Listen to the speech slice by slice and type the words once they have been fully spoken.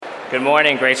Good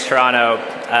morning, Grace Toronto.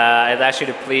 I'd ask you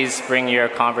to please bring your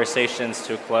conversations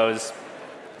to a close.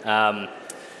 Want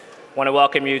to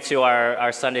welcome you to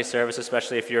our Sunday service,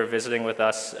 especially if you're visiting with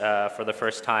us for the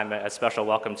first time. A special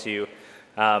welcome to you.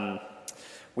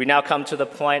 We now come to the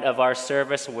point of our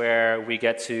service where we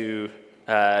get to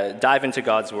dive into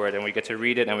God's Word, and we get to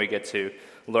read it, and we get to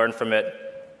learn from it.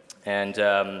 And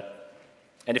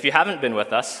if you haven't been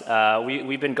with us,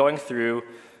 we've been going through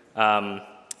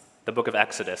the book of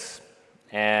Exodus,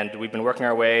 and we've been working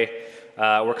our way.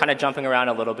 We're kind of jumping around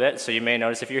a little bit, so you may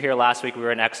notice if you're here last week, we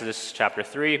were in Exodus chapter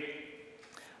 3.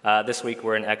 This week,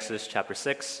 we're in Exodus chapter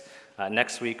 6.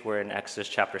 Next week, we're in Exodus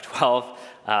chapter 12.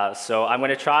 So I'm going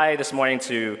to try this morning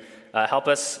to help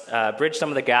us bridge some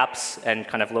of the gaps and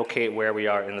kind of locate where we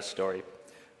are in the story.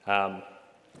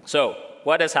 So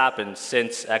what has happened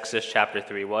since Exodus chapter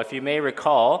 3? Well, if you may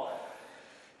recall,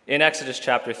 in Exodus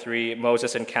chapter 3,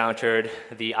 Moses encountered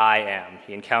the I Am.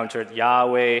 He encountered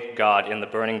Yahweh God in the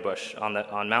burning bush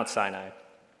on Mount Sinai.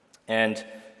 And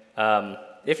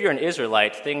if you're an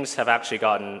Israelite, things have actually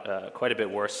gotten quite a bit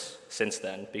worse since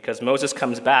then, because Moses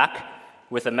comes back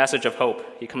with a message of hope.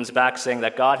 He comes back saying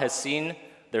that God has seen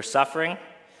their suffering.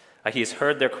 He's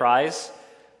heard their cries.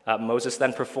 Moses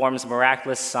then performs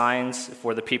miraculous signs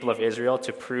for the people of Israel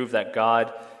to prove that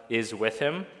God is with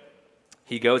him.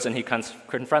 He goes and he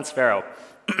confronts Pharaoh,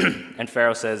 and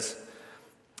Pharaoh says,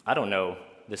 I don't know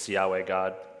this Yahweh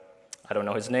God. I don't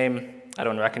know his name. I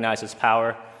don't recognize his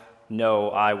power. No,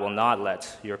 I will not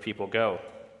let your people go.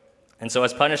 And so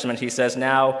as punishment, he says,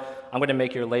 now I'm going to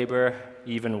make your labor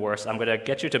even worse. I'm going to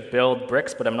get you to build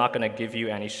bricks, but I'm not going to give you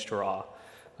any straw.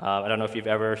 I don't know if you've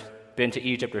ever been to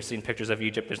Egypt or seen pictures of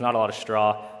Egypt. There's not a lot of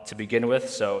straw to begin with,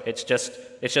 so it's just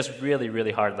really,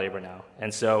 really hard labor now.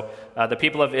 And so the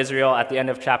people of Israel at the end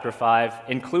of chapter 5,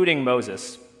 including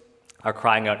Moses, are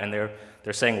crying out, and they're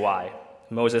saying why.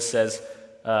 Moses says,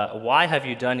 why have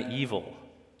you done evil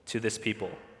to this people?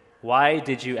 Why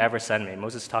did you ever send me?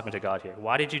 Moses is talking to God here.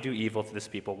 Why did you do evil to this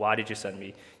people? Why did you send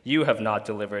me? You have not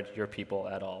delivered your people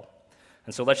at all.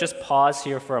 And so let's just pause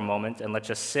here for a moment, and let's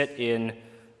just sit in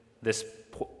this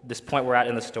point we're at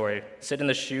in the story. Sit in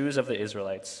the shoes of the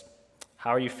Israelites.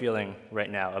 How are you feeling right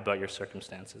now about your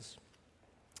circumstances?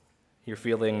 You're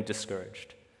feeling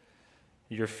discouraged.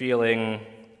 You're feeling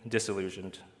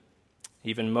disillusioned.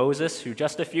 Even Moses, who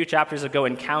just a few chapters ago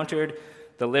encountered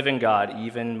the living God,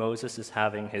 even Moses is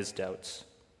having his doubts.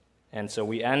 And so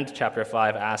we end chapter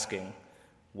 5 asking,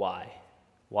 why?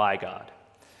 Why God?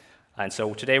 And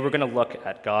so today we're going to look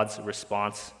at God's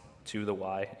response to the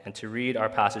why. And to read our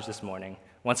passage this morning,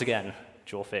 once again,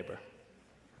 Joel Faber.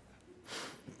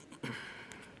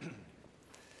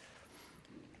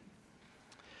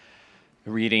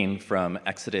 Reading from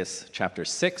Exodus chapter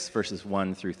 6, verses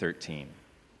 1 through 13.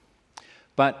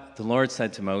 But the Lord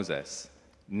said to Moses,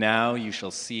 now you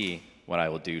shall see what I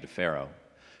will do to Pharaoh.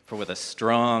 For with a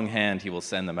strong hand he will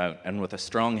send them out, and with a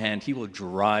strong hand he will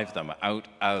drive them out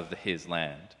of his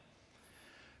land.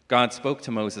 God spoke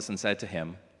to Moses and said to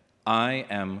him, I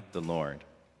am the Lord.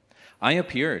 I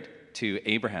appeared to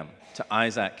Abraham, to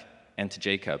Isaac, and to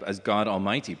Jacob as God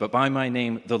Almighty, but by my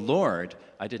name, the Lord,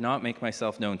 I did not make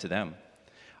myself known to them.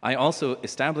 I also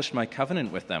established my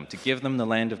covenant with them to give them the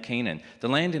land of Canaan, the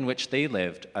land in which they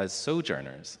lived as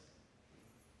sojourners.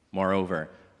 Moreover,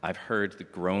 I've heard the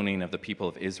groaning of the people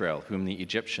of Israel, whom the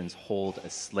Egyptians hold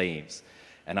as slaves,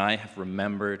 and I have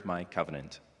remembered my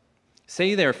covenant.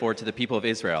 Say therefore to the people of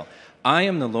Israel, I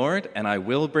am the Lord, and I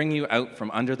will bring you out from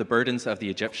under the burdens of the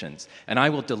Egyptians, and I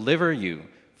will deliver you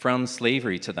from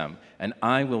slavery to them, and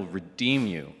I will redeem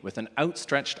you with an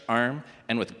outstretched arm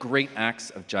and with great acts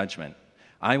of judgment.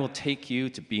 I will take you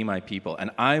to be my people,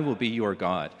 and I will be your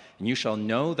God, and you shall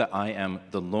know that I am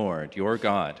the Lord, your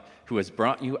God, who has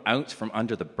brought you out from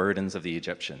under the burdens of the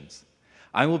Egyptians.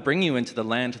 I will bring you into the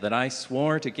land that I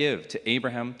swore to give to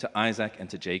Abraham, to Isaac, and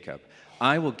to Jacob.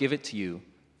 I will give it to you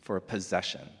for a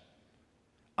possession.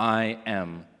 I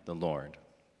am the Lord.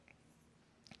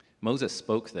 Moses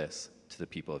spoke this to the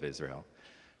people of Israel,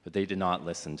 but they did not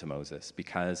listen to Moses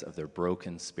because of their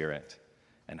broken spirit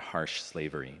and harsh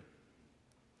slavery.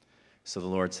 So the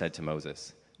Lord said to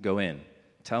Moses, go in,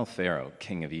 tell Pharaoh,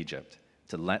 king of Egypt,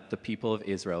 to let the people of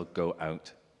Israel go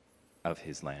out of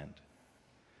his land.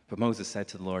 But Moses said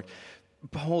to the Lord,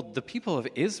 behold, the people of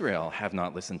Israel have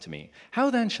not listened to me. How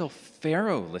then shall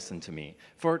Pharaoh listen to me?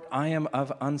 For I am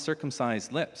of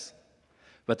uncircumcised lips.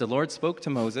 But the Lord spoke to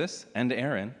Moses and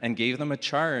Aaron and gave them a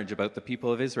charge about the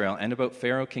people of Israel and about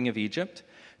Pharaoh, king of Egypt,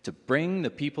 to bring the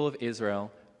people of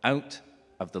Israel out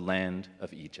of the land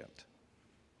of Egypt.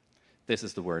 This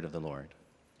is the word of the Lord.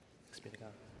 Thanks be to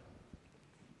God.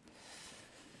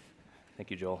 Thank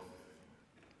you, Joel.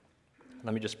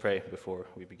 Let me just pray before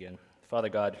we begin. Father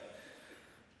God,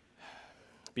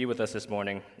 be with us this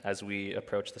morning as we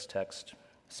approach this text.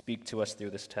 Speak to us through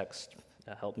this text.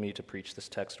 Help me to preach this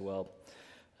text well.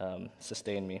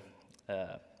 Sustain me.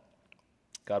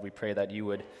 God, we pray that you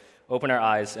would open our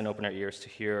eyes and open our ears to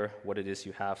hear what it is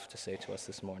you have to say to us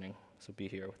this morning. So be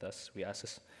here with us. We ask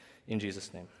this in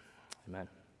Jesus' name. Amen.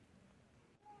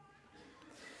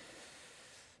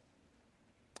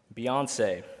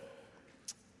 Beyonce,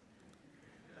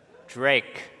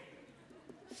 Drake,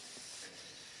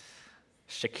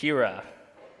 Shakira,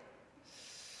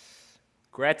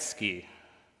 Gretzky,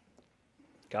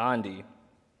 Gandhi,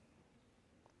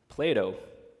 Plato.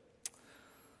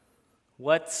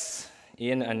 What's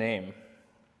in a name?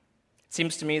 It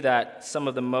seems to me that some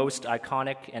of the most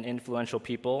iconic and influential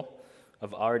people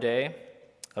of our day,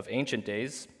 of ancient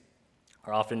days,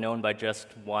 are often known by just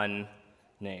one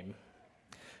name.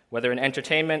 Whether in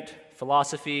entertainment,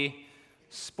 philosophy,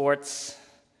 sports,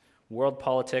 world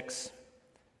politics,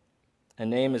 a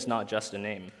name is not just a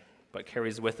name, but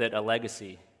carries with it a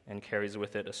legacy and carries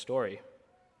with it a story.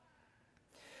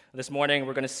 This morning,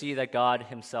 we're going to see that God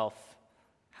himself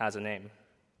has a name.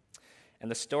 And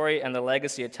the story and the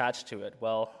legacy attached to it,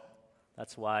 well,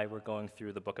 that's why we're going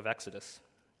through the book of Exodus.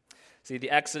 See, the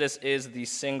Exodus is the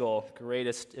single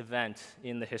greatest event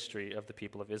in the history of the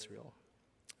people of Israel.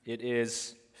 It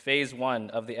is phase 1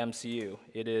 of the MCU.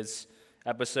 It is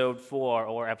episode 4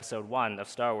 or episode 1 of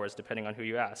Star Wars, depending on who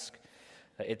you ask.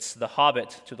 It's the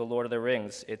Hobbit to the Lord of the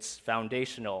Rings. It's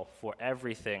foundational for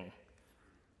everything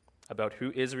about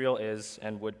who Israel is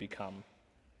and would become.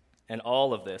 And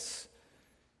all of this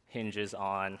hinges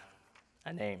on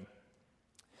a name.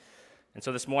 And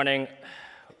so this morning,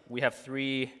 we have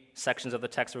 3 sections of the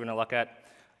text we're going to look at.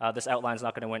 This outline's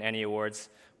not going to win any awards.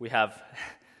 We have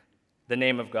the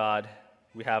name of God,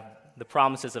 we have the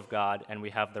promises of God, and we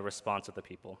have the response of the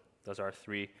people. Those are our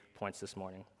 3 points this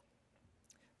morning.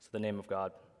 So the name of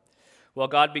God. Well,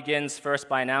 God begins first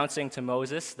by announcing to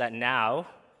Moses that now,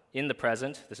 in the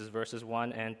present, this is verses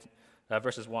 1,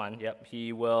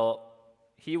 he will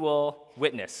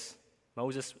witness,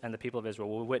 Moses and the people of Israel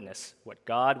will witness what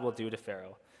God will do to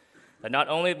Pharaoh. That not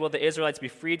only will the Israelites be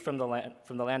freed from the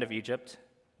land of Egypt,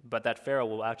 but that Pharaoh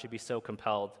will actually be so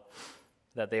compelled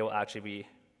that they will actually be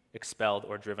expelled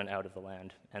or driven out of the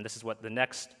land. And this is what the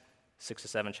next 6 to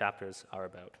 7 chapters are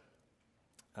about.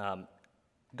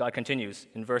 God continues.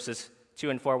 In verses 2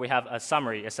 and 4, we have a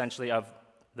summary, essentially, of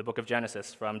the book of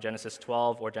Genesis, from Genesis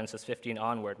 12 or Genesis 15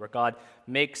 onward, where God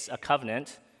makes a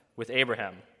covenant with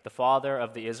Abraham, the father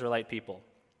of the Israelite people.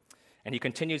 And he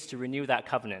continues to renew that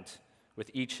covenant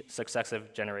with each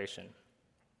successive generation.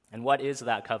 And what is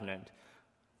that covenant?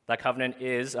 That covenant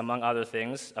is, among other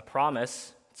things, a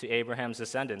promise to Abraham's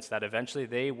descendants that eventually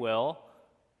they will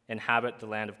inhabit the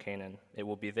land of Canaan. It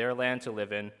will be their land to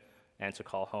live in and to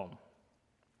call home.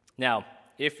 Now,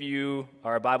 if you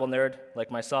are a Bible nerd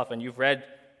like myself and you've read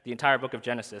the entire book of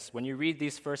Genesis, when you read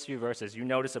these first few verses, you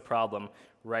notice a problem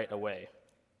right away.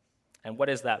 And what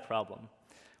is that problem?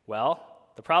 Well,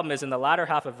 the problem is in the latter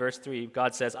half of verse 3,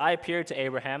 God says, I appeared to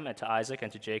Abraham and to Isaac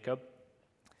and to Jacob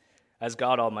as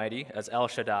God Almighty, as El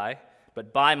Shaddai,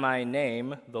 but by my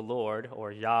name, the Lord,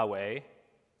 or Yahweh,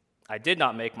 I did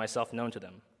not make myself known to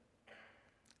them.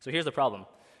 So here's the problem.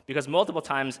 Because multiple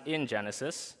times in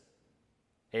Genesis,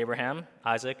 Abraham,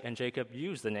 Isaac, and Jacob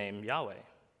use the name Yahweh.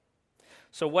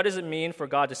 So what does it mean for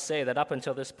God to say that up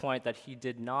until this point that he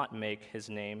did not make his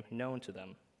name known to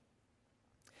them?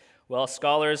 Well,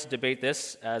 scholars debate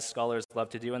this, as scholars love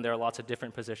to do, and there are lots of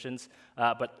different positions.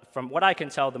 But from what I can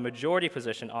tell, the majority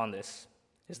position on this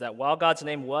is that while God's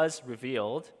name was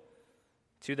revealed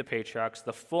to the patriarchs,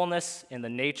 the fullness in the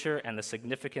nature and the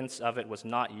significance of it was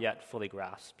not yet fully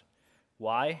grasped.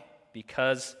 Why?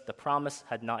 Because the promise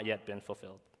had not yet been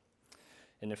fulfilled.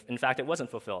 And in fact, it wasn't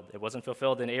fulfilled. It wasn't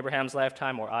fulfilled in Abraham's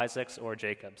lifetime or Isaac's or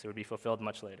Jacob's. It would be fulfilled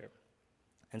much later.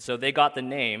 And so they got the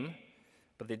name,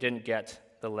 but they didn't get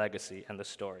the legacy and the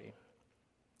story.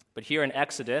 But here in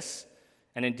Exodus,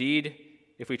 and indeed,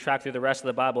 if we track through the rest of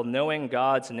the Bible, knowing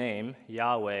God's name,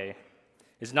 Yahweh,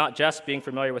 is not just being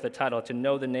familiar with the title. To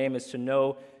know the name is to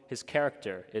know his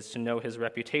character, is to know his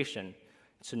reputation,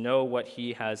 to know what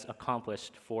he has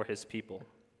accomplished for his people.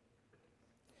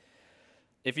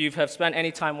 If you have spent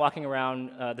any time walking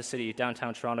around the city,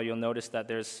 downtown Toronto, you'll notice that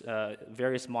there's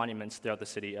various monuments throughout the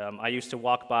city. I used to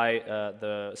walk by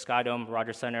the Skydome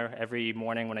Rogers Center every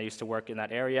morning when I used to work in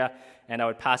that area, and I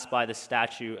would pass by the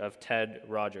statue of Ted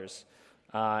Rogers.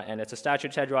 And it's a statue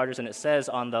of Ted Rogers, and it says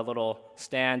on the little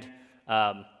stand,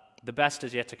 the best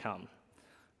is yet to come.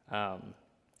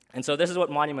 And so this is what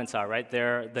monuments are, right?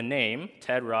 They're the name,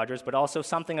 Ted Rogers, but also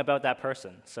something about that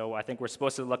person. So I think we're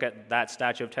supposed to look at that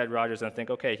statue of Ted Rogers and think,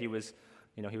 okay, he was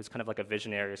kind of like a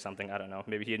visionary or something. I don't know.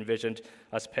 Maybe he envisioned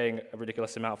us paying a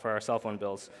ridiculous amount for our cell phone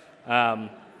bills.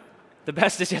 The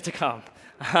best is yet to come.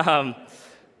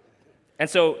 And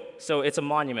so it's a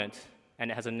monument, and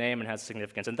it has a name and has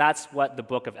significance. And that's what the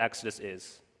book of Exodus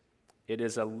is. It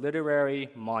is a literary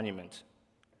monument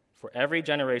for every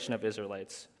generation of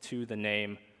Israelites to the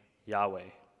name Yahweh.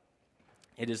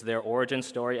 It is their origin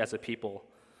story as a people.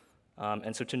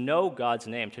 And so to know God's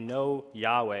name, to know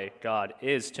Yahweh, God,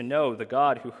 is to know the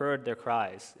God who heard their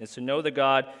cries. It's to know the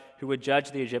God who would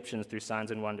judge the Egyptians through signs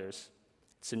and wonders.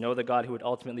 It's to know the God who would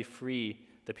ultimately free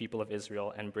the people of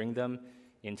Israel and bring them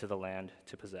into the land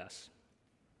to possess.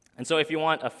 And so if you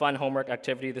want a fun homework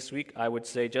activity this week, I would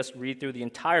say just read through the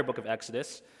entire book of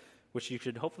Exodus, which you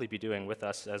should hopefully be doing with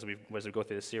us as we go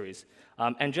through this series,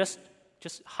 and just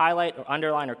highlight or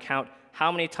underline or count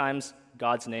how many times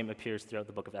God's name appears throughout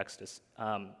the book of Exodus.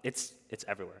 It's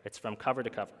everywhere. It's from cover to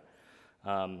cover.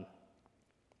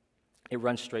 It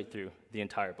runs straight through the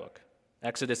entire book.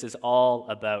 Exodus is all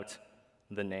about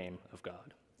the name of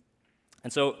God.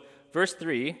 And so verse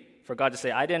 3, for God to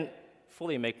say, I didn't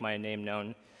fully make my name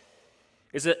known,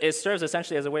 it serves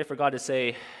essentially as a way for God to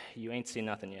say, you ain't seen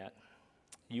nothing yet.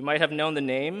 You might have known the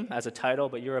name as a title,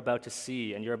 but you're about to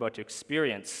see and you're about to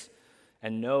experience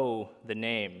and know the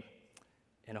name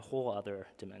in a whole other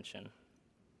dimension.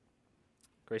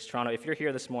 Grace Toronto, if you're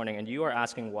here this morning and you are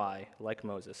asking why, like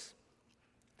Moses,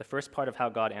 the first part of how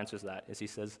God answers that is he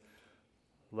says,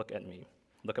 look at me,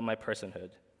 look at my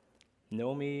personhood,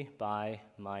 know me by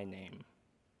my name.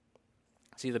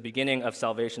 See, the beginning of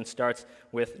salvation starts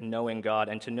with knowing God,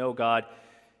 and to know God,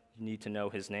 you need to know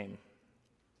his name.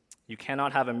 You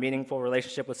cannot have a meaningful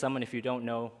relationship with someone if you don't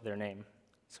know their name,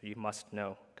 so you must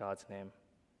know God's name.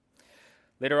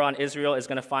 Later on, Israel is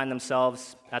going to find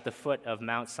themselves at the foot of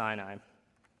Mount Sinai,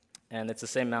 and it's the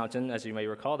same mountain, as you may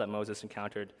recall, that Moses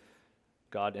encountered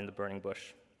God in the burning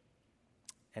bush.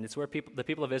 And it's where the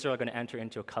people of Israel are going to enter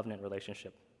into a covenant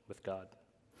relationship with God.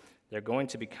 They're going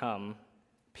to become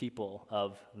people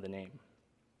of the name.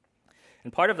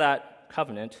 And part of that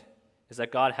covenant is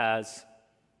that God has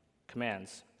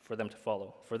commands for them to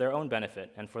follow, for their own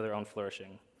benefit and for their own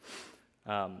flourishing.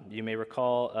 You may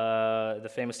recall the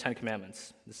famous Ten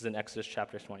Commandments. This is in Exodus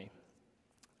chapter 20.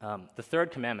 The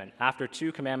third commandment, after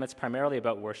two commandments primarily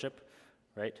about worship,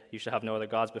 right? You shall have no other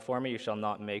gods before me, you shall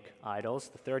not make idols.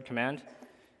 The third command,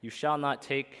 you shall not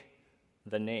take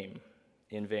the name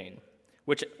in vain.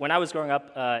 Which, when I was growing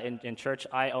up in church,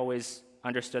 I always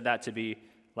understood that to be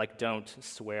like, don't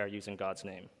swear using God's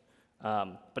name.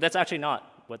 But that's actually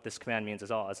not what this command means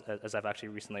at all, as I've actually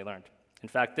recently learned. In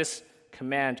fact, this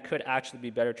command could actually be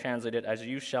better translated as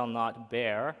you shall not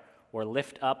bear or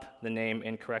lift up the name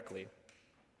incorrectly.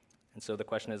 And so the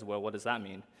question is, well, what does that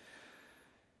mean?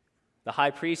 The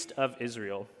high priest of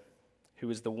Israel, who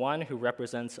is the one who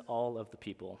represents all of the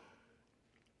people,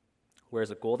 wears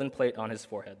a golden plate on his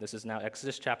forehead. This is now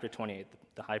Exodus chapter 28,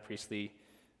 the high priestly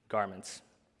garments.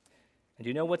 And do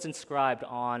you know what's inscribed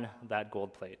on that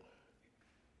gold plate?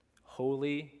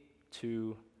 Holy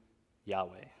to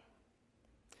Yahweh.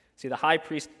 See, the high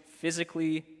priest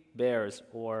physically bears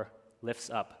or lifts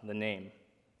up the name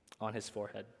on his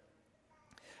forehead.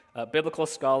 Biblical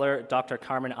scholar Dr.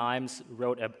 Carmen Imes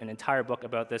wrote an entire book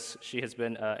about this. She has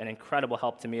been an incredible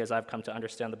help to me as I've come to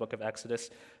understand the book of Exodus.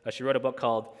 She wrote a book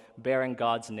called Bearing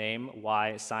God's Name,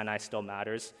 Why Sinai Still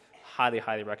Matters. Highly,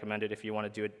 highly recommended if you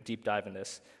want to do a deep dive in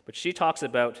this. But she talks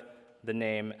about the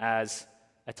name as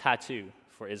a tattoo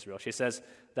for Israel. She says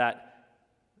that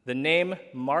the name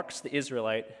marks the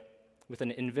Israelite with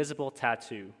an invisible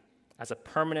tattoo as a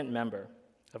permanent member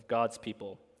of God's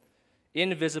people,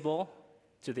 invisible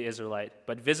to the Israelite,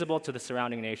 but visible to the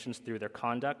surrounding nations through their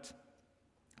conduct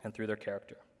and through their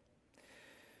character.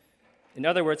 In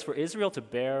other words, for Israel to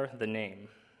bear the name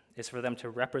is for them to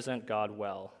represent God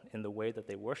well in the way that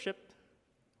they worship,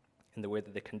 in the way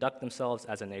that they conduct themselves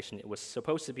as a nation. It was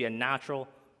supposed to be a natural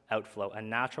outflow, a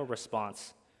natural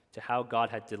response to how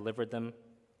God had delivered them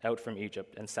out from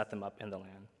Egypt and set them up in the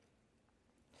land.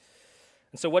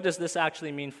 And so what does this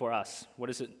actually mean for us? What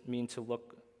does it mean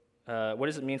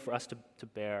for us to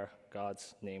bear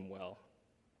God's name well?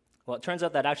 Well, it turns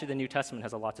out that actually the New Testament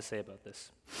has a lot to say about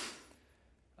this.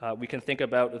 We can think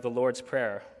about the Lord's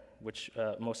Prayer, which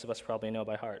most of us probably know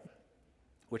by heart,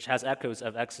 which has echoes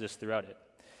of Exodus throughout it.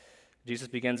 Jesus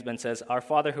begins and says, Our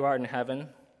Father who art in heaven,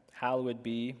 hallowed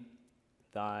be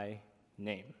thy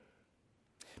name.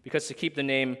 Because to keep the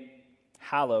name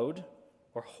hallowed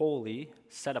or holy,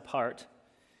 set apart,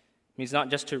 means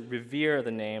not just to revere the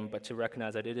name, but to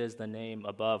recognize that it is the name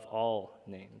above all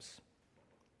names.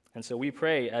 And so we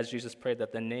pray, as Jesus prayed,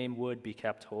 that the name would be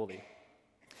kept holy.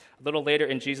 A little later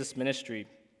in Jesus' ministry,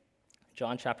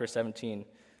 John chapter 17,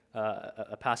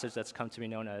 a passage that's come to be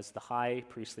known as the high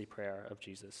priestly prayer of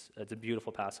Jesus. It's a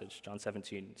beautiful passage, John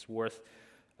 17. It's worth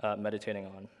meditating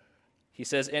on. He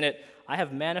says in it, "I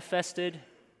have manifested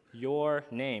your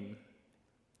name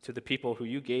to the people who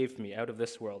you gave me out of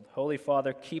this world. Holy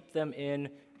Father, keep them in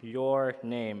your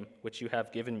name, which you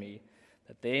have given me,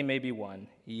 that they may be one,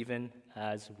 even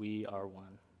as we are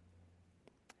one."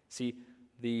 See,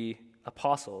 the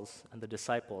apostles and the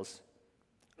disciples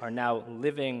are now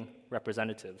living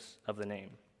representatives of the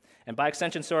name. And by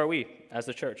extension, so are we as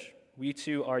the church. We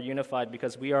too are unified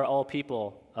because we are all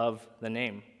people of the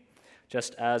name.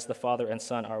 Just as the Father and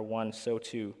Son are one, so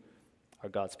too are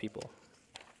God's people.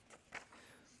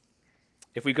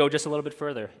 If we go just a little bit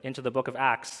further into the book of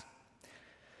Acts,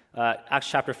 Acts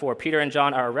chapter 4, Peter and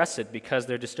John are arrested because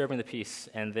they're disturbing the peace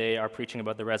and they are preaching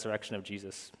about the resurrection of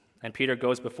Jesus. And Peter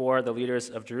goes before the leaders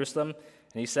of Jerusalem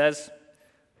and he says,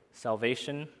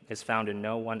 "Salvation is found in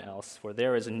no one else, for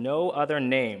there is no other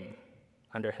name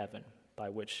under heaven by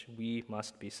which we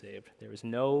must be saved." There is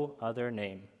no other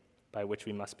name by which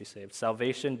we must be saved.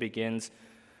 Salvation begins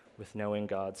with knowing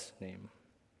God's name.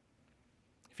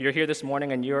 If you're here this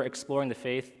morning and you're exploring the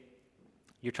faith,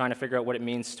 you're trying to figure out what it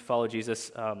means to follow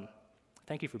Jesus,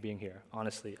 thank you for being here,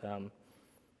 honestly.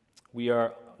 We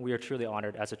are truly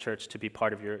honored as a church to be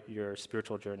part of your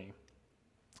spiritual journey.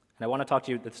 And I want to talk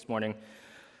to you this morning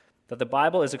that the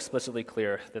Bible is explicitly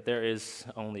clear that there is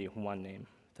only one name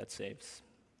that saves.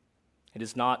 It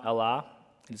is not Allah,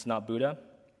 it is not Buddha,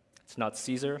 it's not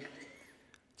Caesar,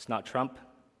 it's not Trump.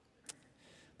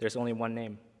 There's only one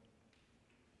name.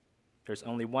 There's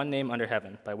only one name under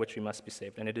heaven by which we must be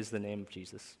saved, and it is the name of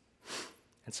Jesus.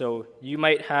 And so you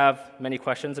might have many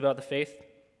questions about the faith.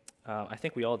 I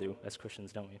think we all do as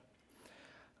Christians, don't we?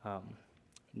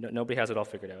 Nobody has it all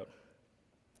figured out.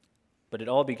 But it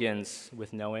all begins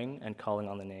with knowing and calling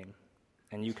on the name.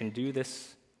 And you can do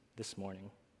this morning.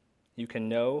 You can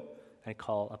know and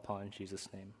call upon Jesus'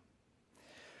 name.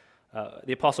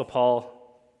 The Apostle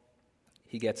Paul,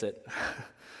 he gets it.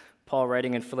 Paul,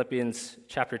 writing in Philippians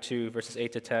chapter 2, verses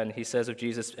 8 to 10, he says of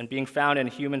Jesus, "And being found in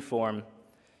human form,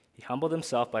 he humbled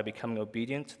himself by becoming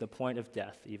obedient to the point of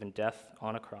death, even death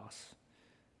on a cross.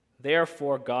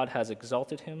 Therefore God has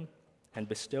exalted him and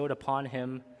bestowed upon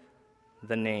him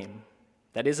the name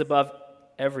that is above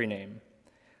every name,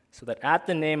 so that at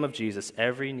the name of Jesus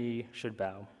every knee should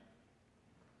bow,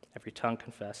 every tongue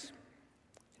confess,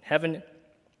 in heaven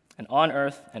and on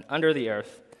earth and under the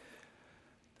earth,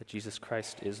 that Jesus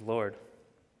Christ is Lord,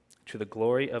 to the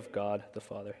glory of God the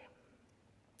Father."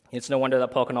 It's no wonder that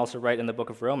Paul can also write in the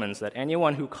book of Romans that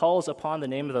anyone who calls upon the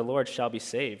name of the Lord shall be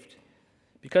saved.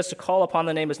 Because to call upon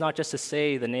the name is not just to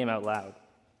say the name out loud.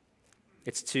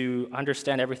 It's to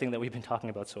understand everything that we've been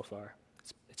talking about so far.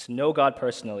 It's to know God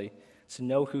personally. It's to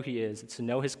know who he is. It's to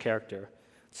know his character.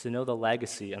 It's to know the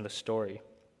legacy and the story.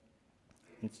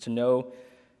 It's to know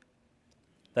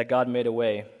that God made a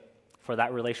way for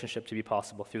that relationship to be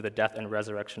possible through the death and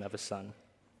resurrection of his Son.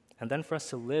 And then for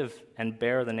us to live and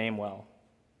bear the name well.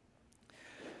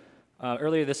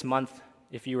 Earlier this month,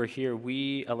 if you were here,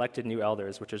 we elected new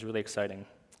elders, which was really exciting.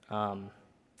 And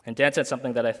Dan said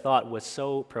something that I thought was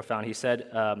so profound. He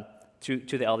said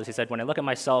to the elders, he said, "When I look at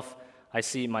myself, I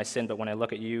see my sin, but when I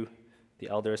look at you, the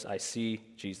elders, I see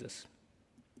Jesus."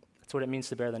 That's what it means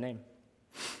to bear the name.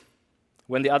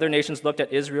 When the other nations looked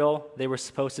at Israel, they were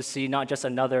supposed to see not just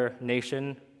another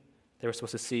nation, they were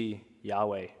supposed to see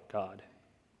Yahweh, God.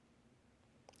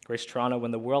 Grace Toronto,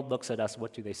 when the world looks at us,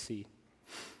 what do they see?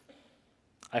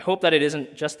 I hope that it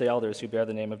isn't just the elders who bear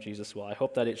the name of Jesus well. I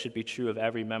hope that it should be true of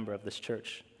every member of this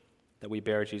church, that we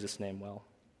bear Jesus' name well.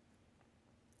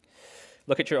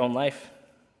 Look at your own life.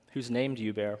 Whose name do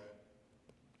you bear?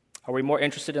 Are we more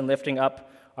interested in lifting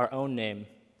up our own name,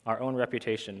 our own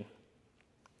reputation,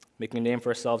 making a name for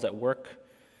ourselves at work,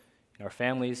 in our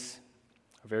families,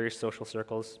 our various social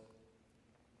circles?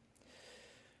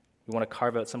 We want to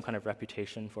carve out some kind of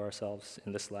reputation for ourselves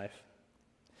in this life.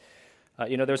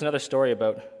 There's another story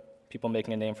about people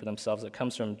making a name for themselves. It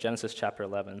comes from Genesis chapter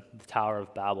 11, the Tower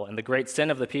of Babel. And the great sin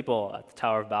of the people at the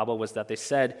Tower of Babel was that they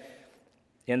said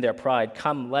in their pride,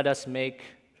 "Come, let us make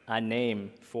a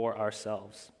name for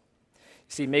ourselves."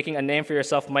 You see, making a name for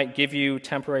yourself might give you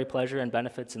temporary pleasure and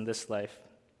benefits in this life.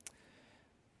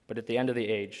 But at the end of the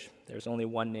age, there's only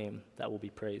one name that will be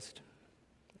praised.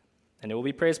 And it will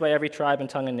be praised by every tribe and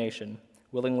tongue and nation,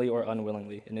 willingly or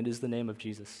unwillingly, and it is the name of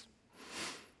Jesus.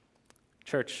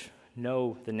 Church,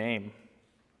 know the name.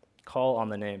 Call on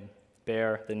the name.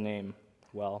 Bear the name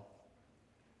well.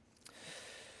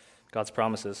 God's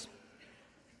promises.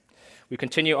 We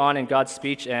continue on in God's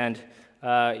speech, and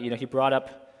he brought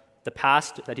up the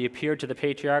past, that he appeared to the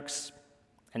patriarchs,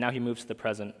 and now he moves to the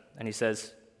present. And he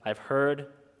says, I've heard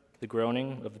the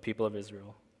groaning of the people of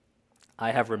Israel.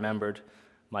 I have remembered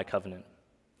my covenant.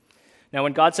 Now,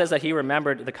 when God says that he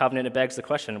remembered the covenant, it begs the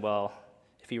question, well,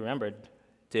 if he remembered,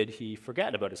 did he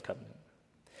forget about his covenant?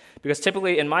 Because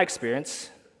typically, in my experience,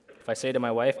 if I say to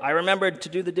my wife, I remembered to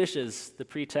do the dishes, the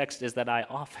pretext is that I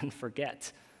often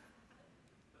forget.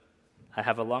 I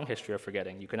have a long history of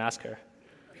forgetting. You can ask her.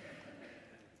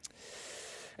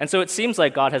 And so it seems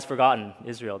like God has forgotten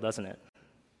Israel, doesn't it?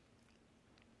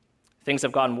 Things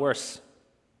have gotten worse,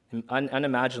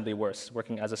 unimaginably worse,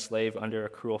 working as a slave under a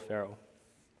cruel Pharaoh.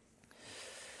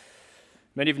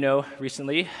 Many of you know,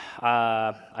 recently,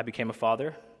 I became a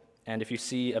father, and if you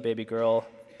see a baby girl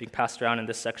being passed around in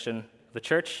this section of the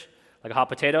church, like a hot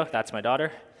potato, that's my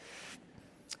daughter.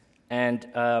 And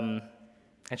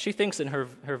she thinks in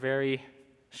her very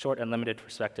short and limited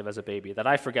perspective as a baby that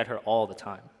I forget her all the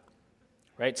time,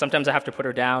 right? Sometimes I have to put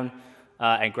her down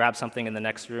and grab something in the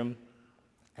next room,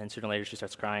 and sooner or later she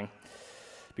starts crying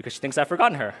because she thinks I've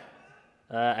forgotten her.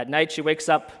 At night she wakes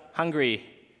up hungry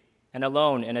and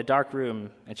alone in a dark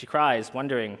room, and she cries,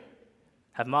 wondering,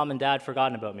 have Mom and Dad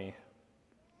forgotten about me?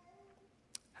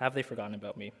 Have they forgotten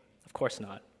about me? Of course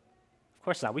not. Of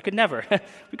course not. We could never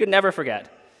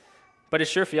forget. But it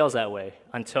sure feels that way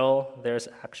until there's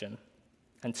action.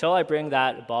 Until I bring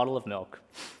that bottle of milk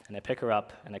and I pick her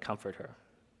up and I comfort her.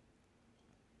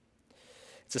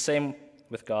 It's the same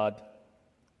with God.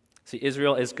 See,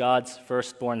 Israel is God's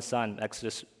firstborn son,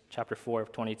 Exodus chapter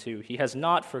 4:22. He has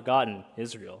not forgotten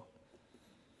Israel.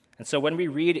 And so when we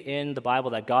read in the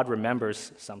Bible that God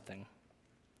remembers something,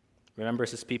 remembers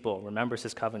his people, remembers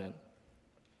his covenant,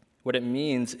 what it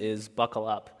means is buckle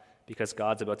up, because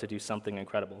God's about to do something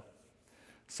incredible,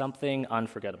 something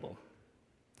unforgettable,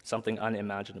 something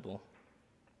unimaginable.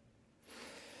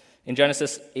 In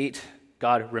Genesis 8,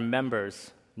 God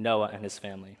remembers Noah and his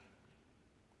family.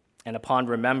 And upon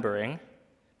remembering,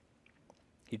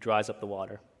 he dries up the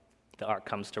water. The ark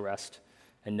comes to rest,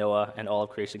 and Noah and all of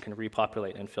creation can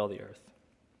repopulate and fill the earth.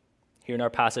 Here in our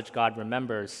passage, God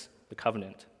remembers the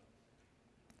covenant.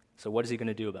 So what is he going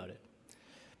to do about it?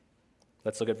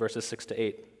 Let's look at verses 6 to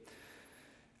 8.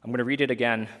 I'm going to read it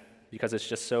again because it's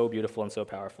just so beautiful and so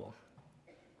powerful.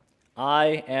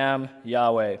 I am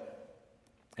Yahweh,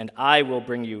 and I will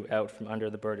bring you out from under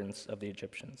the burdens of the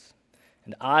Egyptians,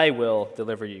 and I will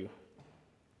deliver you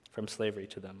from slavery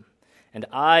to them, and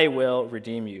I will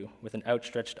redeem you with an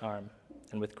outstretched arm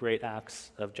and with great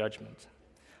acts of judgment.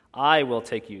 I will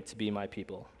take you to be my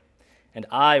people, and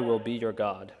I will be your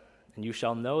God, and you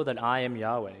shall know that I am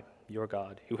Yahweh, your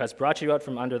God, who has brought you out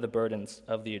from under the burdens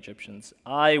of the Egyptians.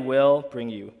 I will bring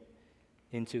you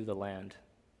into the land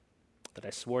that I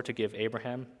swore to give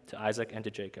Abraham, to Isaac, and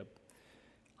to Jacob.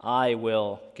 I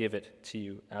will give it to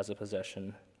you as a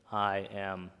possession. I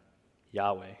am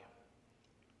Yahweh.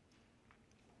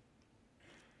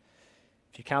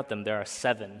 If you count them, there are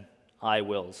 7 I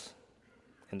wills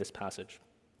in this passage.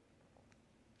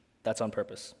 That's on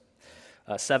purpose.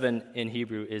 7 in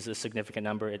Hebrew is a significant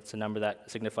number. It's a number that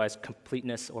signifies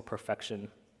completeness or perfection.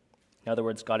 In other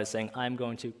words, God is saying, I'm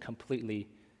going to completely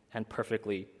and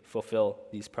perfectly fulfill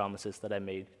these promises that I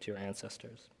made to your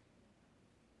ancestors.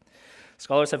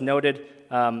 Scholars have noted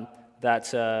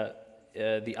that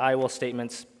the I will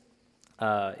statements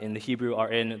in the Hebrew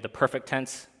are in the perfect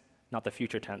tense, not the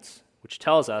future tense, which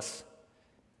tells us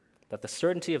that the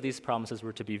certainty of these promises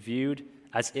were to be viewed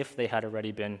as if they had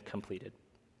already been completed.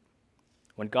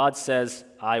 When God says,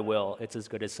 I will, it's as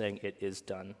good as saying it is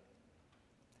done.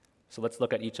 So let's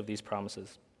look at each of these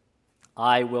promises.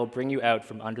 I will bring you out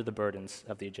from under the burdens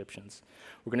of the Egyptians.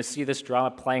 We're going to see this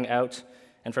drama playing out,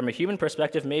 and from a human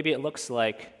perspective, maybe it looks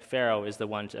like Pharaoh is the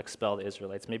one to expel the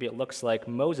Israelites. Maybe it looks like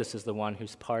Moses is the one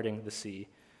who's parting the sea.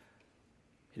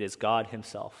 It is God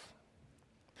himself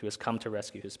who has come to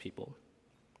rescue his people.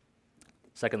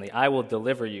 Secondly, I will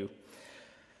deliver you.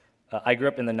 I grew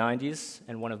up in the 90s,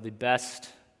 and one of the best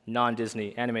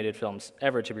non-Disney animated films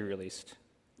ever to be released,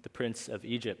 The Prince of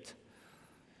Egypt.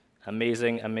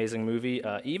 Amazing, amazing movie.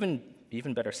 Even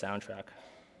better soundtrack.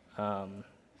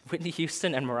 Whitney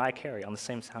Houston and Mariah Carey on the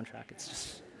same soundtrack. It's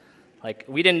just, like,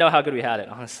 we didn't know how good we had it,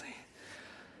 honestly.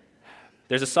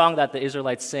 There's a song that the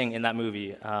Israelites sing in that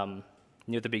movie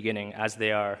near the beginning as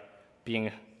they are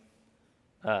being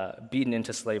beaten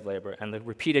into slave labor, and the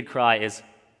repeated cry is,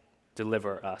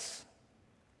 deliver us.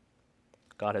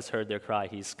 God has heard their cry.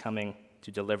 He's coming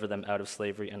to deliver them out of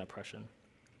slavery and oppression.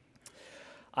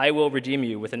 I will redeem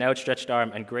you with an outstretched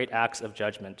arm and great acts of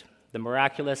judgment. The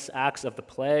miraculous acts of the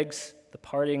plagues, the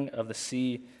parting of the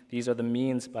sea, these are the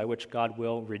means by which God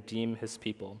will redeem his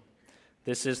people.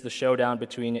 This is the showdown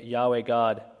between Yahweh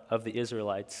God of the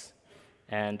Israelites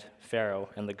and Pharaoh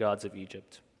and the gods of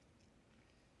Egypt.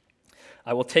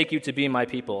 I will take you to be my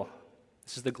people.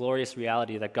 This is the glorious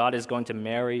reality that God is going to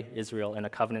marry Israel in a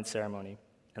covenant ceremony,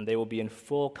 and they will be in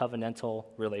full covenantal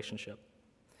relationship.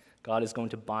 God is going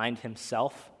to bind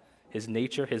himself, his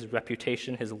nature, his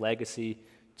reputation, his legacy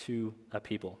to a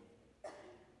people.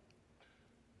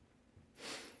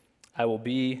 I will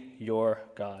be your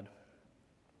God.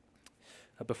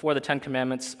 Before the Ten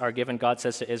Commandments are given, God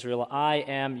says to Israel, I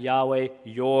am Yahweh,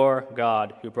 your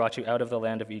God, who brought you out of the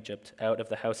land of Egypt, out of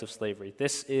the house of slavery.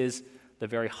 This is the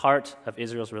very heart of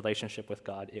Israel's relationship with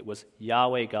God. It was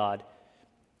Yahweh God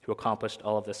who accomplished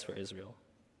all of this for Israel.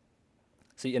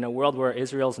 See, in a world where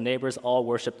Israel's neighbors all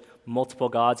worshiped multiple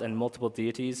gods and multiple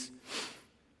deities,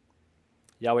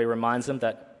 Yahweh reminds them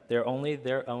that they're only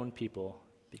their own people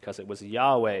because it was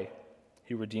Yahweh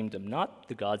who redeemed them, not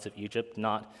the gods of Egypt,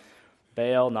 not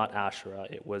Baal, not Asherah.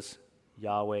 It was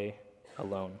Yahweh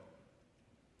alone.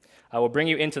 I will bring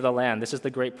you into the land. This is the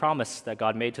great promise that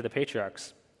God made to the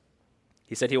patriarchs.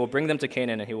 He said he will bring them to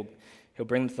Canaan, and he'll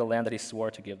bring them to the land that he swore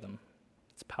to give them.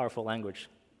 It's powerful language.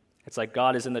 It's like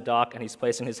God is in the dock, and he's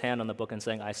placing his hand on the book and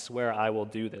saying, I swear I will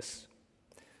do this.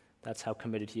 That's how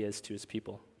committed he is to his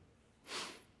people.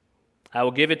 I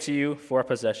will give it to you for a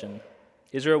possession.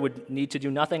 Israel would need to do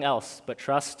nothing else but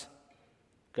trust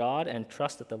God and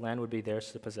trust that the land would be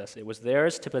theirs to possess. It was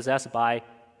theirs to possess by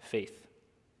faith.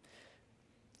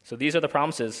 So these are the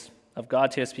promises of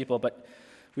God to his people, but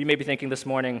we may be thinking this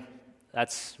morning,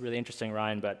 that's really interesting,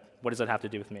 Ryan, but what does that have to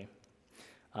do with me?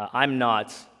 I'm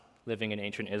not living in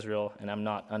ancient Israel, and I'm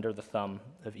not under the thumb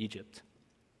of Egypt.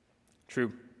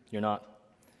 True, you're not.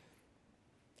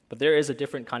 But there is a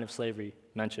different kind of slavery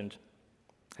mentioned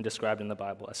and described in the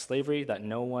Bible, a slavery that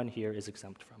no one here is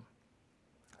exempt from.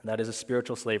 That is a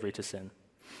spiritual slavery to sin.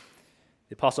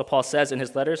 The Apostle Paul says in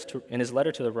his letter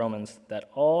to the Romans that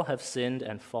all have sinned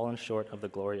and fallen short of the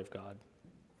glory of God.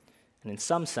 And in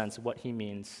some sense, what he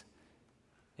means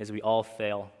is we all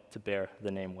fail to bear the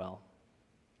name well.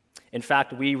 In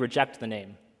fact, we reject the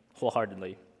name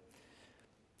wholeheartedly.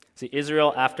 See,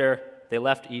 Israel, after they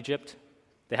left Egypt,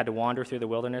 they had to wander through the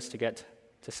wilderness to get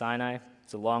to Sinai.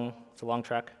 It's a long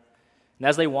trek. And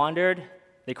as they wandered,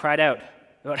 they cried out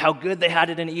about how good they had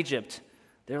it in Egypt.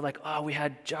 They're like, oh, we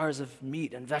had jars of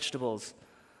meat and vegetables.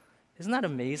 Isn't that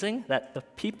amazing that the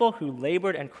people who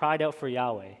labored and cried out for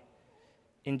Yahweh,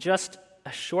 in just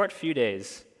a short few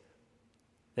days,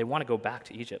 they want to go back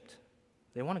to Egypt.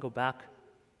 They want to go back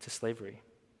to slavery.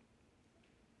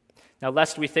 Now,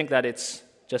 lest we think that it's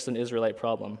just an Israelite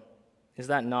problem, is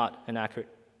that not an accurate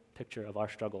picture of our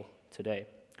struggle today,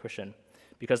 Christian?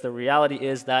 Because the reality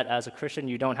is that as a Christian,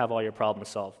 you don't have all your problems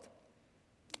solved.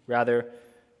 Rather,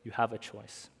 you have a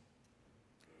choice.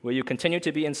 Will you continue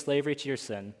to be in slavery to your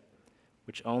sin,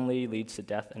 which only leads to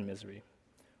death and misery?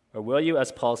 Or will you,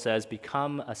 as Paul says,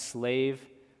 become a slave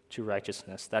to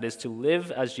righteousness? That is, to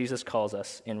live as Jesus calls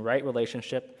us, in right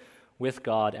relationship with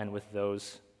God and with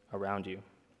those around you.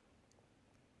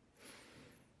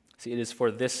 See, it is for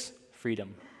this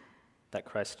freedom that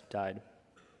Christ died.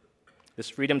 This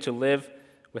freedom to live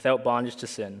without bondage to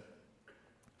sin.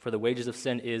 For the wages of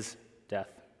sin is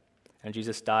death. And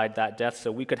Jesus died that death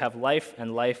so we could have life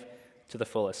and life to the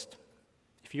fullest.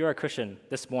 If you're a Christian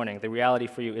this morning, the reality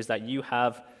for you is that you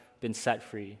have been set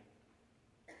free,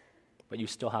 but you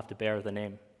still have to bear the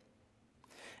name.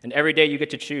 And every day you get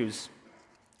to choose,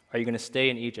 are you going to stay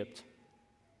in Egypt?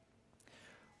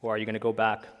 Or are you going to go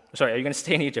back? Sorry, are you going to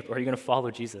stay in Egypt, or are you going to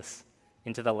follow Jesus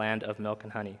into the land of milk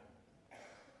and honey?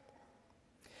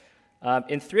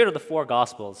 In 3 out of the 4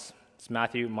 Gospels, it's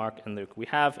Matthew, Mark, and Luke, we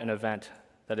have an event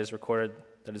that is recorded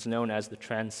that is known as the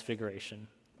Transfiguration.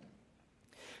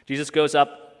 Jesus goes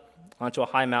up onto a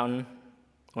high mountain.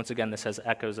 Once again, this has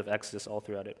echoes of Exodus all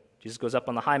throughout it. Jesus goes up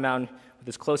on the high mountain with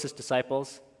his closest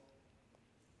disciples.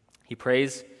 He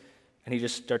prays, and he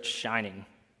just starts shining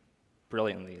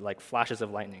brilliantly, like flashes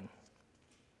of lightning.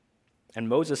 And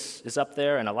Moses is up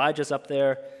there, and Elijah's up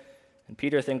there, and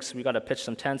Peter thinks we got to pitch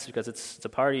some tents because it's a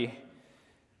party.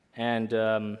 And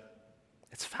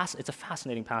it's a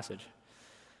fascinating passage.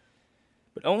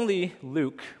 But only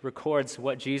Luke records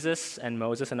what Jesus and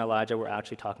Moses and Elijah were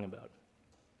actually talking about.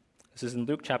 This is in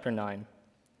Luke chapter 9,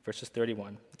 verses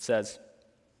 31. It says,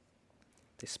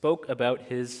 they spoke about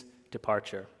his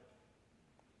departure,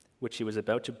 which he was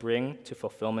about to bring to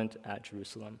fulfillment at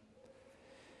Jerusalem.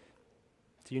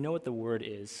 Do you know what the word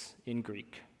is in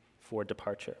Greek for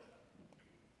departure?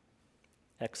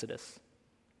 exodus.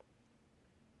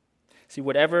 See,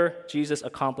 whatever Jesus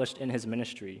accomplished in his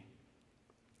ministry,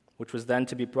 which was then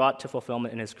to be brought to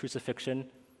fulfillment in his crucifixion,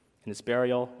 in his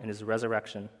burial, in his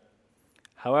resurrection,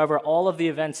 however all of the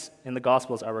events in the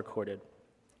Gospels are recorded,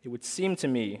 it would seem to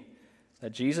me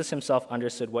that Jesus himself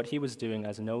understood what he was doing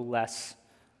as no less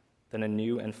than a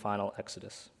new and final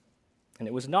exodus. And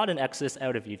it was not an exodus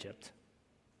out of Egypt,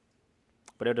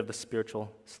 but out of the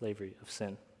spiritual slavery of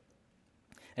sin.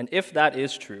 And if that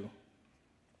is true,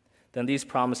 then these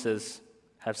promises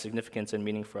have significance and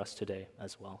meaning for us today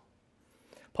as well.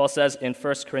 Paul says in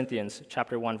 1 Corinthians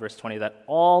chapter 1, verse 20, that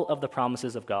all of the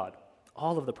promises of God,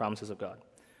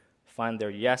 find their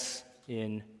yes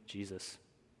in Jesus,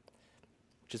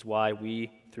 which is why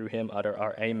we, through him, utter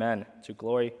our amen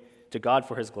to God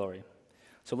for his glory.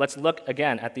 So let's look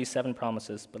again at these 7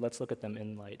 promises, but let's look at them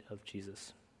in light of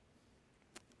Jesus.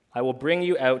 I will bring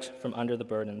you out from under the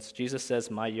burdens. Jesus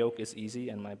says, my yoke is easy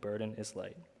and my burden is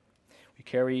light. We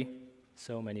carry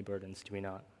so many burdens, do we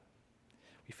not?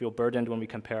 We feel burdened when we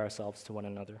compare ourselves to one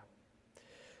another,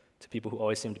 to people who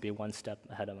always seem to be one step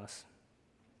ahead of us.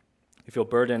 We feel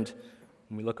burdened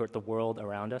when we look at the world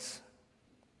around us.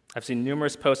 I've seen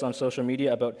numerous posts on social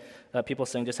media about people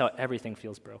saying just how everything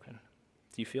feels broken.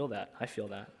 Do you feel that? I feel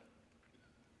that.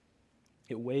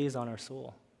 It weighs on our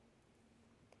soul.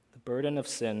 The burden of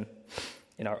sin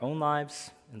in our own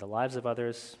lives, in the lives of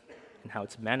others, and how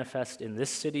it's manifest in this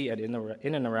city and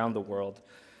in and around the world.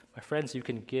 My friends, you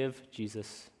can give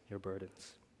Jesus your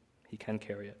burdens. He can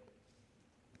carry it.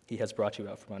 He has brought you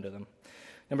out from under them.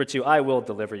 Number 2, I will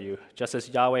deliver you. Just as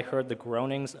Yahweh heard the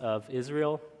groanings of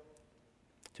Israel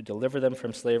to deliver them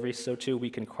from slavery, so too we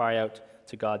can cry out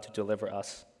to God to deliver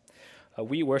us.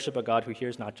 We worship a God who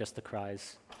hears not just the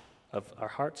cries of our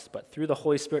hearts, but through the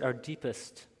Holy Spirit, our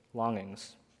deepest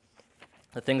longings,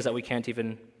 the things that we can't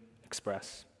even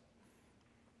express.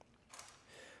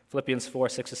 Philippians 4,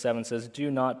 6-7 says,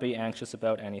 do not be anxious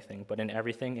about anything, but in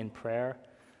everything, in prayer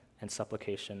and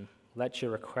supplication, let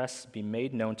your requests be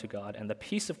made known to God, and the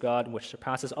peace of God, which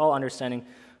surpasses all understanding,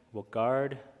 will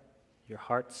guard your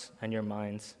hearts and your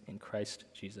minds in Christ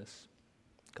Jesus.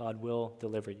 God will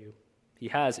deliver you. He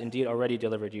has indeed already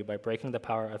delivered you by breaking the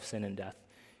power of sin and death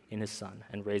in his Son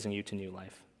and raising you to new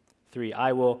life. 3,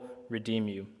 I will redeem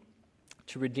you.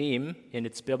 To redeem, in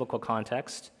its biblical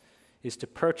context, is to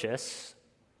purchase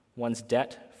one's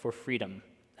debt for freedom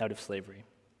out of slavery.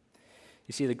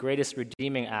 You see, the greatest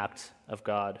redeeming act of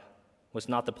God was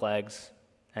not the plagues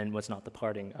and was not the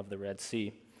parting of the Red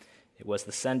Sea. It was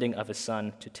the sending of his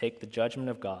Son to take the judgment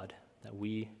of God that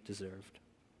we deserved.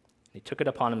 He took it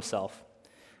upon himself,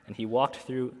 and he walked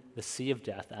through the sea of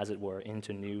death, as it were,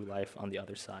 into new life on the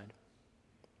other side.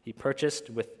 He purchased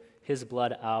with his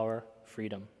blood our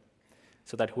freedom,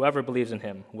 so that whoever believes in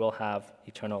him will have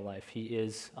eternal life. He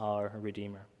is our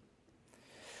Redeemer.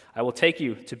 I will take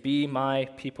you to be my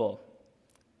people.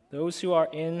 Those who are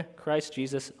in Christ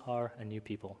Jesus are a new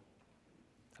people.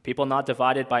 A people not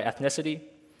divided by ethnicity,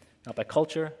 not by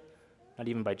culture, not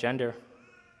even by gender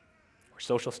or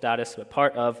social status, but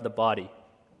part of the body,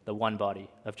 the one body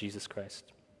of Jesus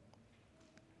Christ.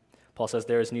 Paul says,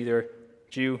 there is neither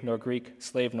Jew nor Greek,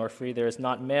 slave nor free. There is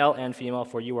not male and female,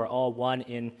 for you are all one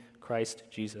in Christ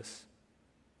Jesus.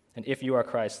 And if you are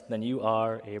Christ, then you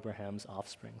are Abraham's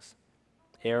offsprings,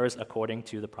 heirs according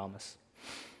to the promise.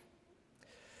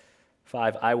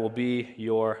 5, I will be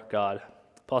your God.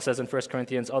 Paul says in 1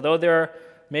 Corinthians, although there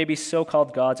may be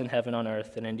so-called gods in heaven and on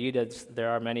earth, and indeed there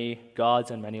are many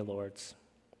gods and many lords,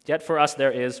 yet for us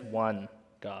there is one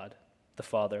God, the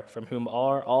Father, from whom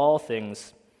are all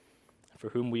things, for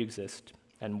whom we exist,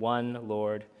 and one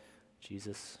Lord,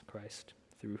 Jesus Christ,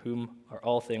 through whom are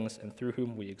all things and through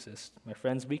whom we exist. My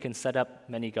friends, we can set up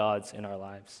many gods in our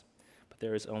lives, but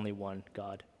there is only one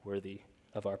God worthy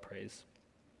of our praise.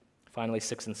 Finally,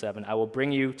 6 and 7, I will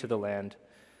bring you to the land.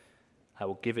 I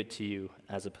will give it to you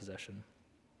as a possession.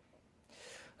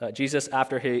 Jesus,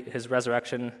 after his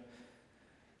resurrection,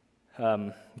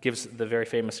 gives the very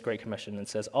famous Great Commission and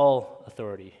says, all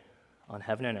authority on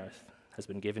heaven and earth has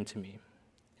been given to me.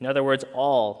 In other words,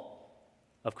 all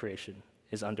of creation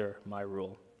is under my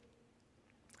rule.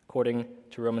 According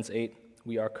to Romans 8,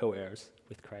 we are co-heirs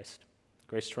with Christ.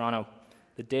 Grace Toronto,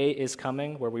 the day is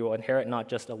coming where we will inherit not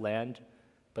just a land,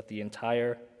 but the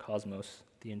entire cosmos,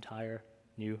 the entire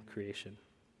new creation.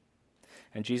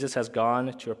 And Jesus has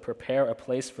gone to prepare a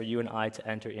place for you and I to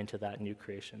enter into that new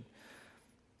creation,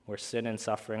 where sin and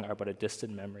suffering are but a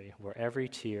distant memory, where every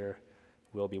tear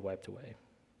will be wiped away.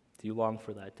 Do you long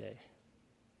for that day?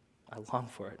 I long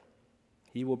for it.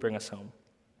 He will bring us home.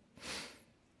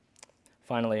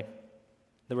 Finally,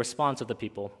 the response of the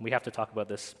people. We have to talk about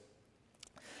this.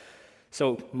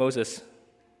 So Moses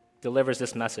delivers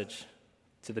this message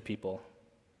to the people,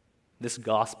 this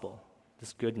gospel,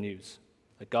 this good news,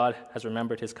 that God has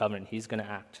remembered his covenant. He's going to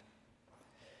act.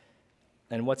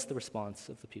 And what's the response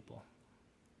of the people?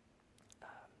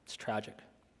 It's tragic.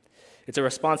 It's a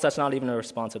response that's not even a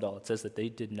response at all. It says that they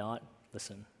did not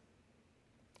listen.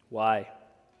 Why?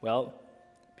 Well,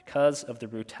 because of the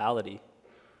brutality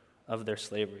of their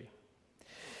slavery.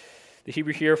 The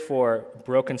Hebrew here for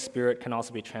broken spirit can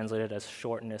also be translated as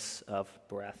shortness of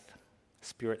breath.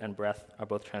 Spirit and breath are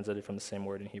both translated from the same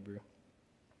word in Hebrew.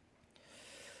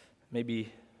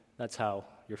 Maybe that's how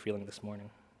you're feeling this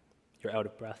morning. You're out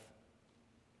of breath.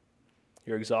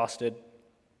 You're exhausted.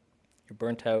 You're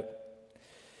burnt out.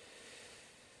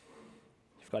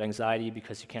 You've got anxiety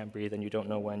because you can't breathe and you don't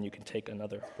know when you can take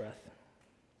another breath.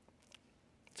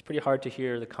 It's pretty hard to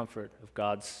hear the comfort of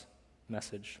God's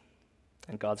message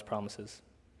and God's promises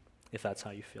if that's how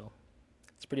you feel.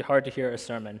 It's pretty hard to hear a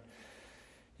sermon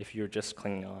if you're just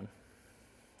clinging on.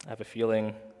 I have a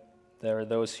feeling there are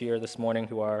those here this morning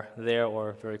who are there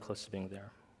or very close to being there.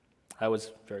 I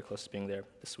was very close to being there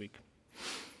this week.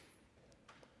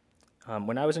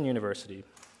 When I was in university,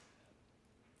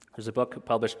 there's a book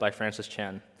published by Francis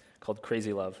Chan called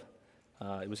Crazy Love.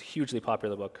 It was a hugely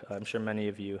popular book. I'm sure many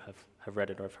of you have read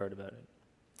it or have heard about it.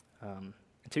 And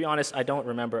to be honest, I don't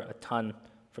remember a ton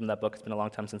from that book. It's been a long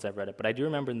time since I've read it, but I do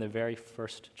remember in the very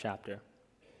first chapter,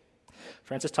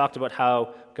 Francis talked about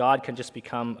how God can just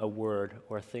become a word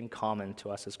or a thing common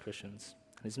to us as Christians.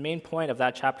 And his main point of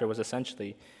that chapter was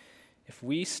essentially, if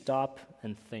we stop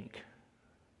and think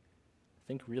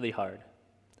really hard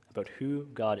about who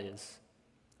God is,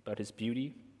 about his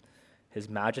beauty, his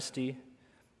majesty,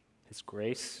 his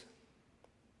grace,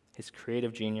 his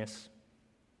creative genius,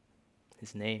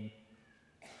 his name,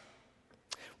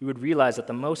 we would realize that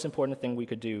the most important thing we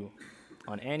could do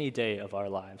on any day of our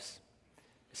lives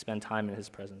is spend time in his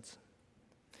presence.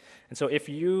 And so if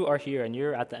you are here and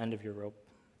you're at the end of your rope,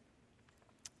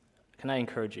 can I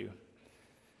encourage you?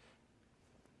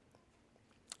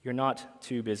 You're not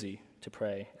too busy to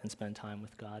pray and spend time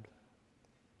with God.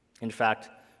 In fact,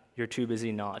 you're too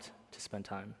busy not to spend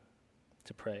time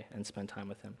to pray and spend time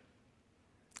with him.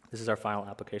 This is our final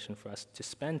application for us, to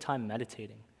spend time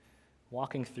meditating,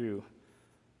 walking through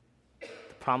the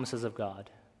promises of God,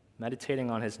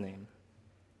 meditating on his name.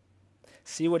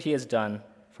 See what he has done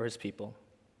for his people.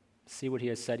 See what he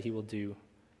has said he will do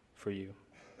for you.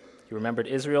 He remembered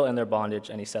Israel and their bondage,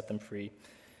 and he set them free.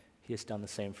 He has done the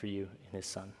same for you in his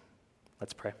Son.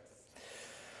 Let's pray.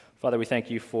 Father, we thank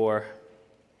you for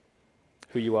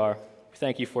who you are. We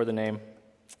thank you for the name.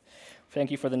 We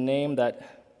thank you for the name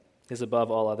that is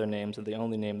above all other names and the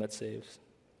only name that saves.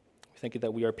 We thank you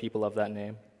that we are people of that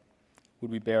name. Would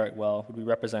we bear it well? Would we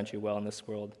represent you well in this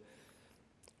world?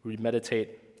 Would we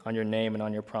meditate on your name and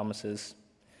on your promises,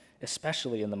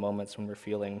 especially in the moments when we're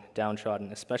feeling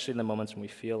downtrodden, especially in the moments when we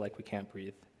feel like we can't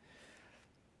breathe?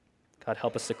 God,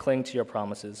 help us to cling to your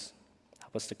promises.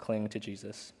 Help us to cling to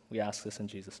Jesus. We ask this in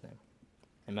Jesus' name.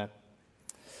 Amen.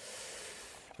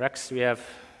 Rex, do we have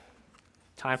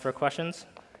time for questions?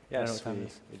 Yes,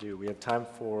 we do. We have time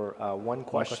for one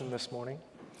question this morning.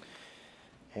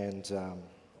 And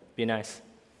be nice.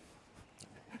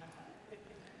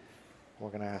 We're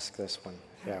going to ask this one.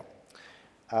 Yeah.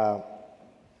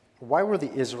 Why were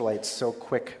the Israelites so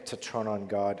quick to turn on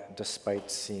God despite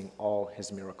seeing all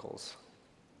his miracles?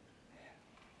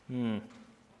 Yeah,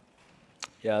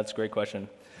 that's a great question.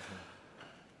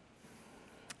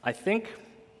 I think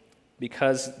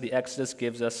because the Exodus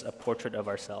gives us a portrait of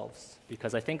ourselves.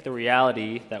 Because I think the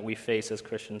reality that we face as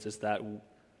Christians is that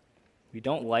we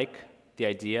don't like the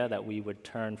idea that we would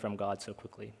turn from God so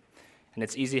quickly. And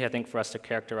it's easy, I think, for us to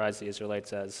characterize the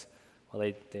Israelites as,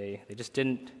 well, they just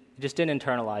didn't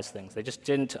internalize things. They just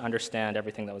didn't understand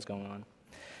everything that was going on.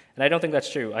 And I don't think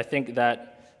that's true. I think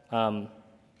that,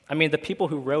 the people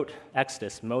who wrote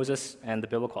Exodus, Moses and the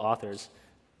biblical authors,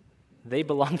 they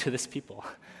belong to this people.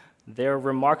 They're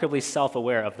remarkably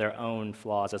self-aware of their own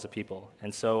flaws as a people.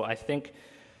 And so I think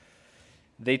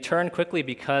they turn quickly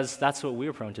because that's what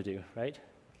we're prone to do, right?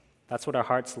 That's what our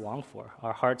hearts long for.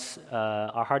 Our hearts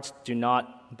do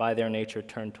not, by their nature,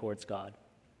 turn towards God.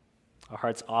 Our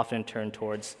hearts often turn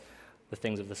towards the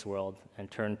things of this world and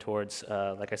turn towards,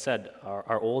 like I said,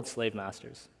 our old slave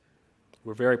masters.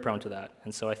 We're very prone to that.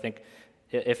 And so I think,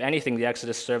 if anything, the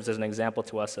Exodus serves as an example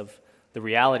to us of the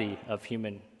reality of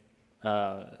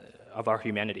our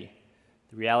humanity,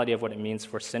 the reality of what it means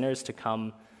for sinners to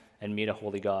come and meet a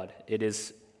holy God. It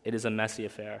is a messy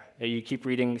affair. You keep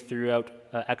reading throughout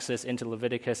Exodus into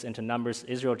Leviticus, into Numbers,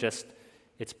 Israel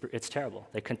it's terrible.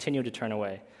 They continue to turn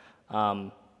away.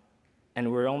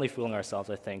 And we're only fooling ourselves,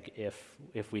 I think,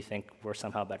 if we think we're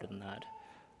somehow better than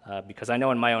that. Because I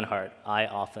know in my own heart, I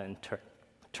often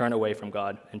turn away from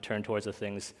God and turn towards the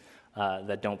things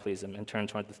that don't please Him, and turn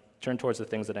towards the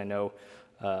things that I know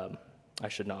I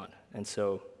should not. And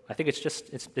so I think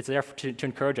it's there to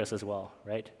encourage us as well,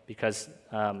 right? Because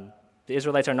the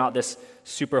Israelites are not this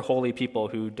super holy people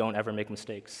who don't ever make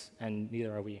mistakes, and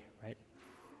neither are we, right?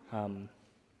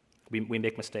 We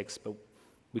make mistakes, but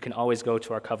we can always go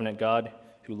to our covenant God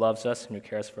who loves us and who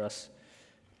cares for us,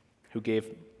 who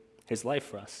gave His life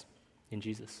for us in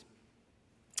Jesus.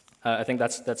 I think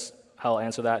that's how I'll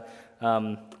answer that.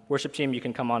 Worship team, you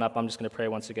can come on up. I'm just going to pray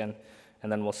once again, and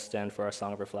then we'll stand for our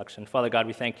song of reflection. Father God,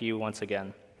 we thank you once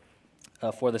again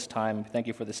for this time. Thank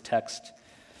you for this text.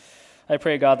 I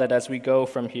pray, God, that as we go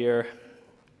from here,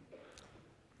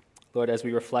 Lord, as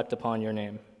we reflect upon your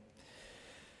name,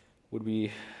 would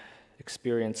we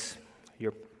experience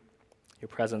your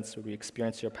presence? Would we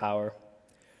experience your power?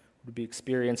 Would we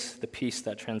experience the peace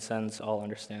that transcends all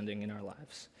understanding in our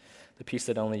lives, the peace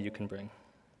that only you can bring?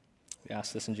 We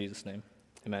ask this in Jesus' name.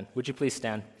 Amen. Would you please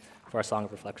stand for our song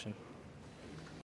of reflection?